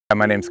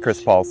My name's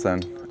Chris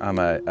Paulsen. I'm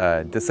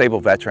a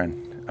disabled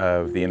veteran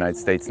of the United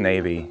States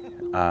Navy.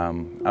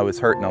 I was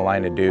hurt in the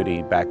line of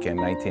duty back in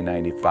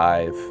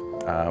 1995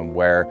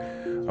 where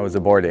I was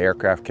aboard the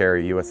aircraft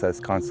carrier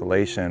USS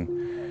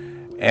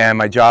Constellation, and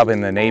my job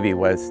in the Navy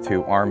was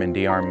to arm and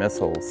de-arm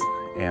missiles,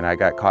 and I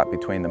got caught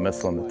between the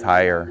missile and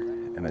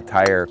the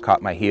tire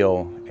caught my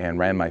heel and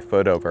ran my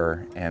foot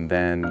over, and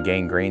then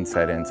gangrene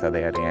set in, so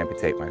they had to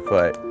amputate my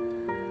foot.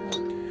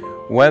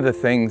 One of the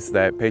things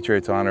that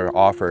Patriots Honor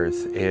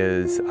offers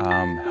is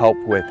help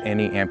with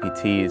any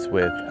amputees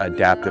with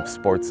adaptive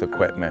sports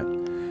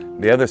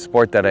equipment. The other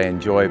sport that I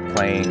enjoy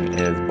playing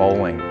is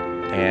bowling,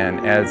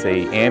 and as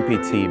an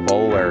amputee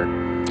bowler,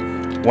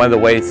 one of the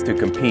ways to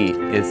compete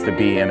is to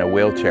be in a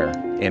wheelchair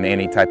in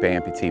any type of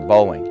amputee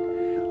bowling.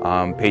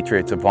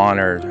 Patriots of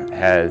Honor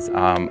has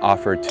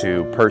offered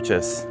to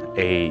purchase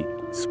a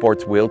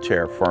sports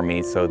wheelchair for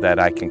me so that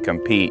I can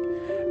compete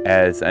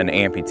as an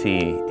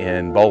amputee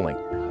in bowling.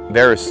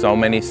 There are so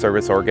many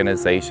service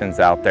organizations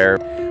out there.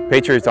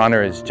 Patriots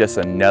Honor is just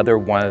another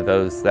one of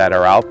those that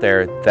are out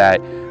there that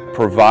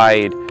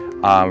provide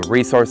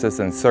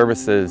resources and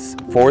services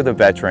for the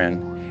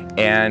veteran,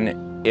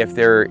 and if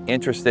they're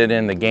interested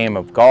in the game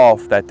of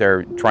golf that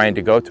they're trying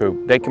to go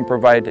to, they can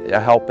provide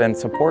help and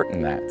support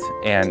in that.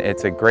 And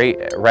it's a great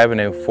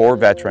revenue for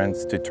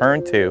veterans to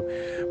turn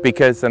to,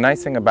 because the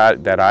nice thing about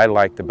it that I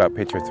liked about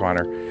Patriots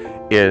Honor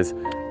is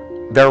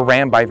they're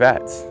ran by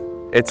vets.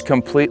 It's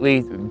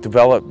completely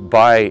developed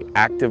by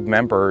active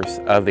members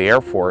of the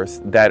Air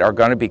Force that are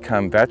going to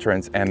become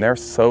veterans, and they're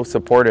so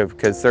supportive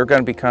because they're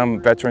going to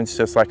become veterans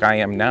just like I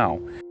am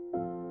now.